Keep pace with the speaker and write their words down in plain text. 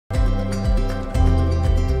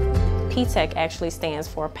PTech actually stands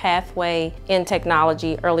for Pathway in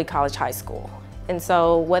Technology Early College High School. And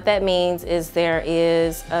so what that means is there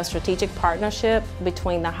is a strategic partnership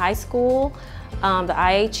between the high school, the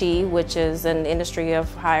IHE, which is an industry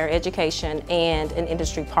of higher education, and an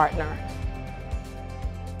industry partner.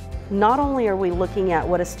 Not only are we looking at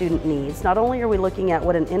what a student needs, not only are we looking at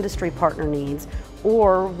what an industry partner needs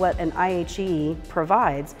or what an IHE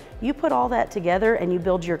provides, you put all that together and you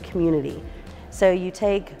build your community. So you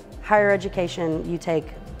take higher education, you take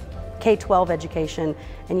K-12 education,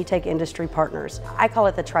 and you take industry partners. I call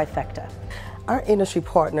it the trifecta. Our industry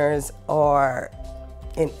partners are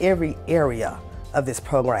in every area of this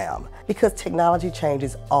program because technology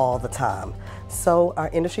changes all the time. So our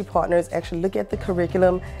industry partners actually look at the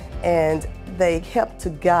curriculum and they help to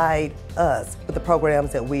guide us with the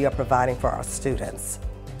programs that we are providing for our students.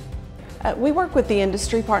 We work with the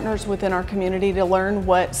industry partners within our community to learn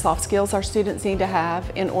what soft skills our students need to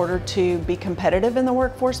have in order to be competitive in the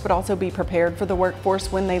workforce, but also be prepared for the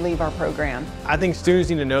workforce when they leave our program. I think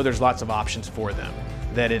students need to know there's lots of options for them,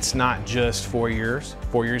 that it's not just 4 years.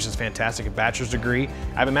 4 years is fantastic. A bachelor's degree,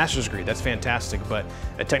 I have a master's degree, that's fantastic, but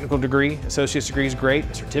a technical degree, associate's degree is great,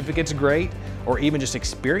 a certificate's great, or even just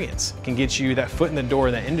experience can get you that foot in the door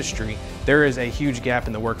of that industry. There is a huge gap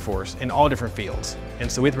in the workforce in all different fields,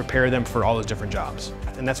 and so we have to prepare them for all those different jobs.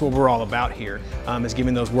 And that's what we're all about here, is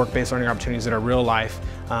giving those work-based learning opportunities that are real life,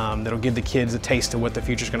 that'll give the kids a taste of what the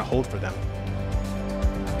future's gonna hold for them.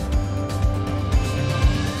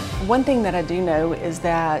 One thing that I do know is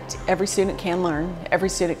that every student can learn, every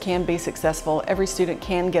student can be successful, every student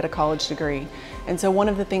can get a college degree. And so one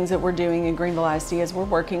of the things that we're doing in Greenville ISD is we're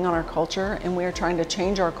working on our culture, and we are trying to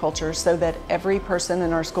change our culture so that every person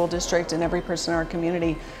in our school district and every person in our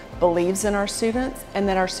community believes in our students and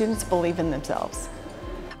that our students believe in themselves.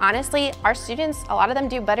 Honestly, our students, a lot of them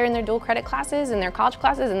do better in their dual credit classes and their college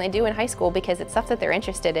classes than they do in high school because it's stuff that they're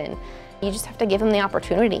interested in. You just have to give them the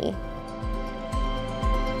opportunity.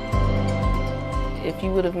 If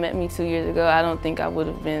you would have met me 2 years ago, I don't think I would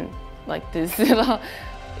have been like this at all.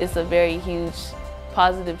 It's a very huge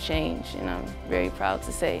positive change, and I'm very proud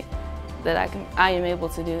to say that I am able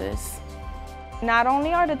to do this. Not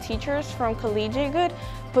only are the teachers from Collegiate good,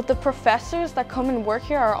 but the professors that come and work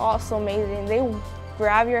here are also amazing. They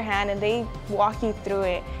grab your hand and they walk you through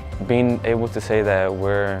it. Being able to say that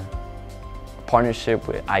we're a partnership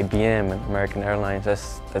with IBM and American Airlines,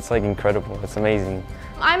 that's like incredible, that's amazing.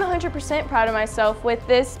 I'm 100% proud of myself. With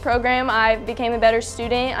this program, I became a better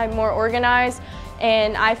student, I'm more organized,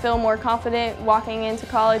 and I feel more confident walking into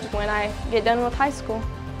college when I get done with high school.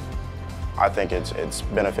 I think it's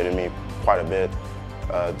benefited me quite a bit.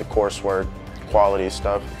 The coursework, quality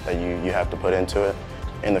stuff that you have to put into it.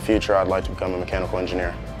 In the future, I'd like to become a mechanical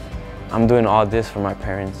engineer. I'm doing all this for my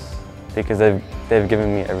parents because they've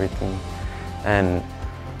given me everything. And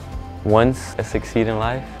once I succeed in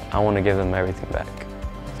life, I want to give them everything back.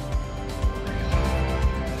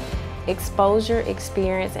 Exposure,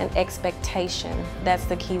 experience, and expectation. That's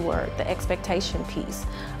the key word, the expectation piece.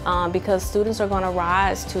 Because students are going to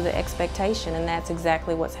rise to the expectation, and that's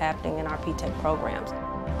exactly what's happening in our PTech programs.